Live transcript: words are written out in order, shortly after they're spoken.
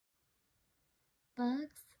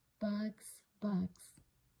Bugs, Bugs, Bugs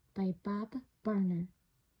by Bob Barner.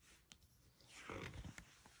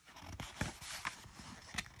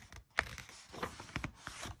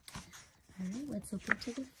 Alright, let's open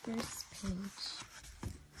to the first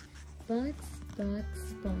page. Bugs,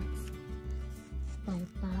 Bugs, Bugs by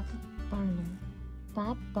Bob Barner.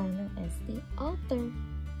 Bob Barner is the author.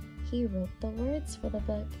 He wrote the words for the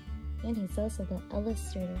book, and he's also the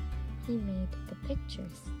illustrator. He made the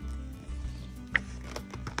pictures.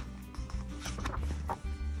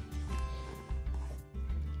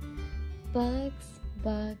 Bugs,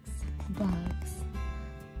 bugs, bugs.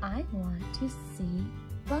 I want to see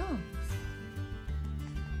bugs.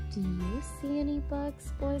 Do you see any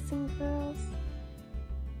bugs, boys and girls?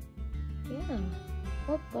 Yeah,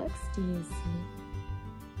 what bugs do you see?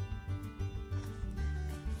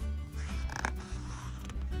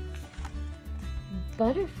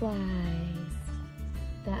 Butterflies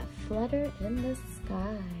that flutter in the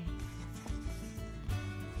sky.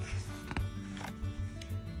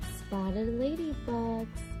 Spotted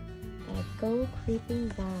ladybugs that go creeping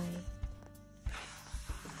by.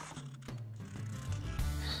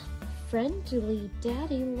 Friendly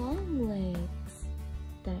daddy longlegs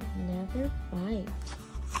that never bite.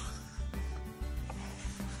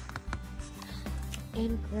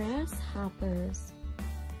 And grasshoppers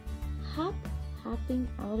hopping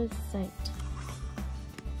out of sight.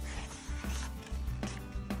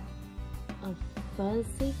 A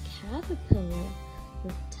fuzzy caterpillar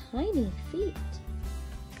with tiny feet.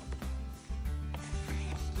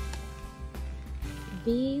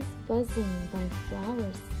 Bees buzzing by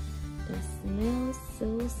flowers that smell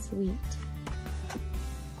so sweet.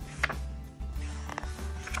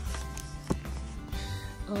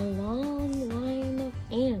 A long line of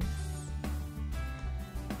ants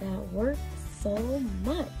that work so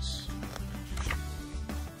much.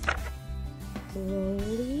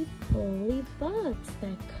 Roly-poly bugs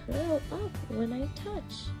that curl up when I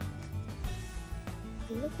touch.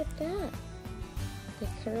 Look at that. They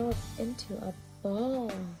curl up into a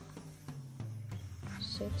ball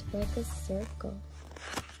shaped like a circle.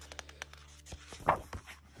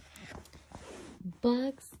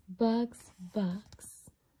 Bugs, bugs, bugs.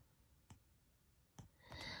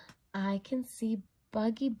 I can see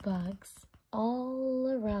buggy bugs all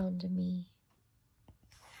around me.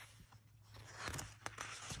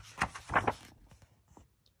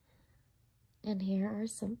 And here are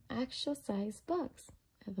some actual size bugs.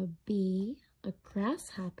 I have a bee, a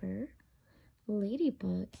grasshopper,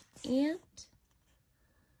 ladybug, ant,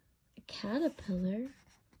 a caterpillar,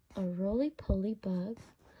 a roly-poly bug,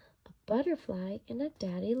 a butterfly, and a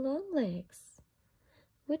daddy longlegs.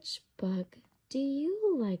 Which bug do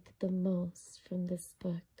you like the most from this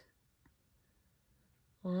book?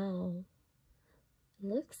 Wow,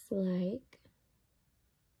 looks like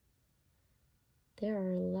there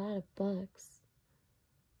are a lot of bugs.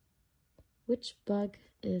 Which bug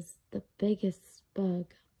is the biggest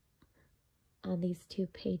bug on these two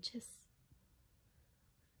pages?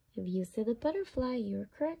 If you say the butterfly, you're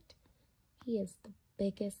correct. He is the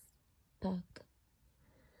biggest bug.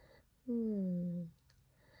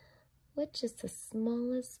 Which is the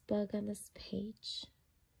smallest bug on this page?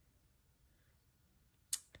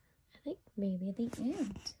 I think maybe the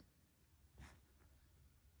ant.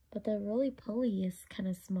 But the roly-poly is kind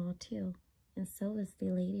of small too, and so is the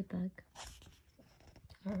ladybug.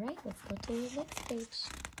 Alright, let's go to the next page.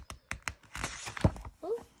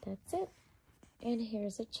 Oh, that's it. And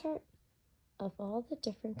here's a chart of all the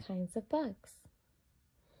different kinds of bugs.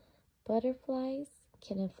 Butterflies,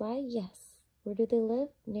 can it fly? Yes. Where do they live?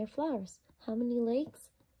 Near flowers. How many legs?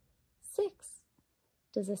 6.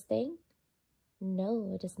 Does it sting?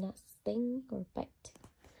 No, it does not sting or bite.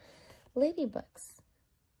 Ladybugs.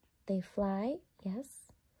 They fly?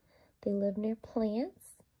 Yes. They live near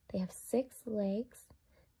plants. They have 6 legs.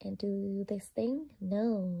 And do they sting?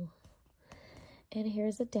 No. And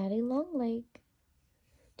here's a daddy longleg.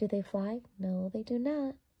 Do they fly? No, they do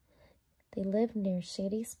not. They live near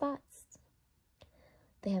shady spots.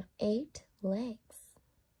 They have 8 legs.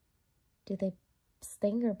 Do they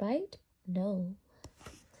sting or bite? No.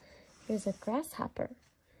 Here's a grasshopper.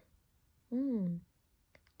 Do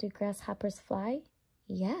grasshoppers fly?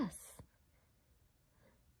 Yes.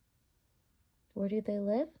 Where do they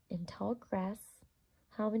live? In tall grass.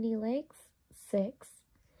 How many legs? 6.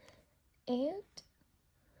 And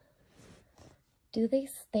do they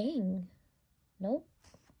sting? Nope.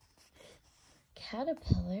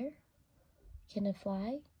 Caterpillar. Can it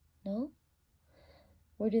fly? No.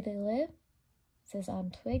 Where do they live? It says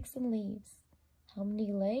on twigs and leaves. How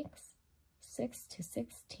many legs? 6 to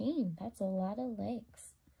 16. That's a lot of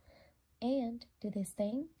legs. And do they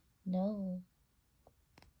sting? No.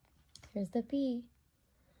 Here's the bee.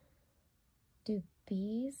 Do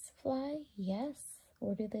bees fly? Yes.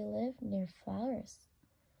 Where do they live? Near flowers.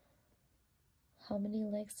 How many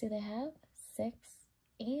legs do they have? 6.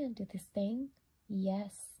 And do they sting?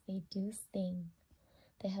 Yes, they do sting.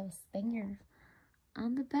 They have a stinger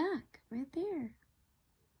on the back, right there.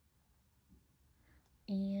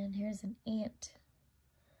 And here's an ant.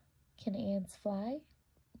 Can ants fly?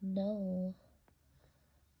 No.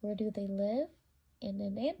 Where do they live? In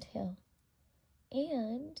an anthill.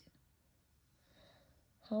 And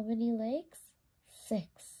how many legs? 6.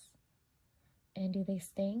 And do they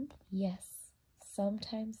sting? Yes.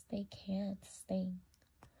 Sometimes they can't sting.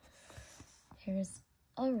 Here's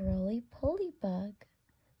a roly-poly bug.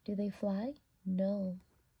 Do they fly? No.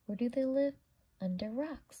 Where do they live? Under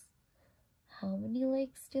rocks. How many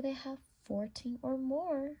legs do they have? 14 or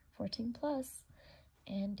more. 14 plus.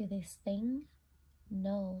 And do they sting?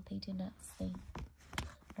 No, they do not sting.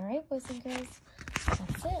 Alright, boys and girls,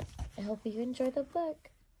 that's it. I hope you enjoyed the book.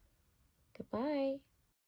 Goodbye.